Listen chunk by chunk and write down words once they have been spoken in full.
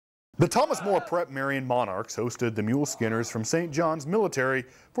The Thomas More Prep Marion Monarchs hosted the Mule Skinners from St. John's Military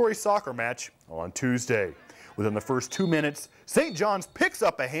for a soccer match on Tuesday. Within the first 2 minutes, St. John's picks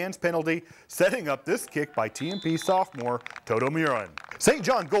up a hands penalty, setting up this kick by TMP sophomore Toto Murin. St.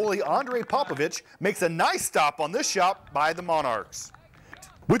 John goalie Andre Popovich makes a nice stop on this shot by the Monarchs.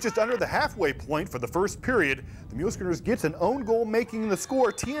 With just under the halfway point for the first period, the Mule Skinners gets an own goal, making the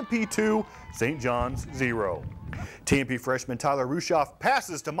score TMP 2, St. John's 0. TMP freshman Tyler Rushoff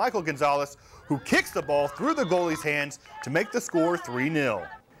passes to Michael Gonzalez, who kicks the ball through the goalie's hands to make the score 3-0.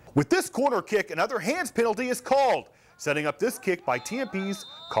 With this corner kick, another hands penalty is called, setting up this kick by TMP's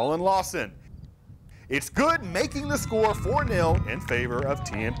Colin Lawson. It's good, making the score 4-0 in favor of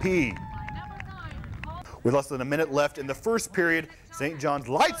TMP. With less than a minute left in the first period, St. John's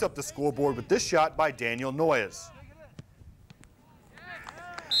lights up the scoreboard with this shot by Daniel Noyes.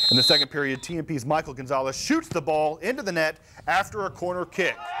 In the second period, TMP's Michael Gonzalez shoots the ball into the net after a corner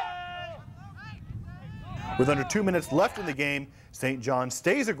kick. With under 2 minutes left in the game, St. John's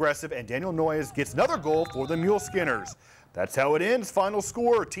stays aggressive and Daniel Noyes gets another goal for the Mule Skinners. That's how it ends. Final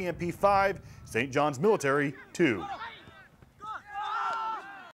score, TMP 5, St. John's Military 2.